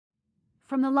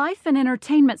From the life and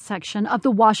entertainment section of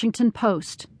the Washington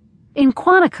Post. In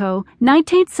Quantico,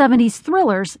 1970s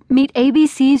thrillers meet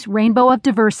ABC's Rainbow of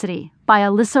Diversity by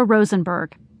Alyssa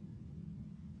Rosenberg.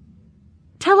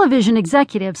 Television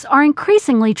executives are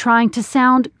increasingly trying to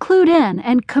sound clued in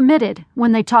and committed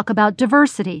when they talk about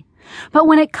diversity. But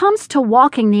when it comes to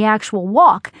walking the actual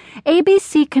walk,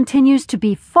 ABC continues to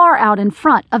be far out in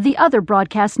front of the other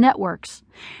broadcast networks.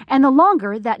 And the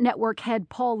longer that network head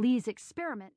Paul Lee's experiment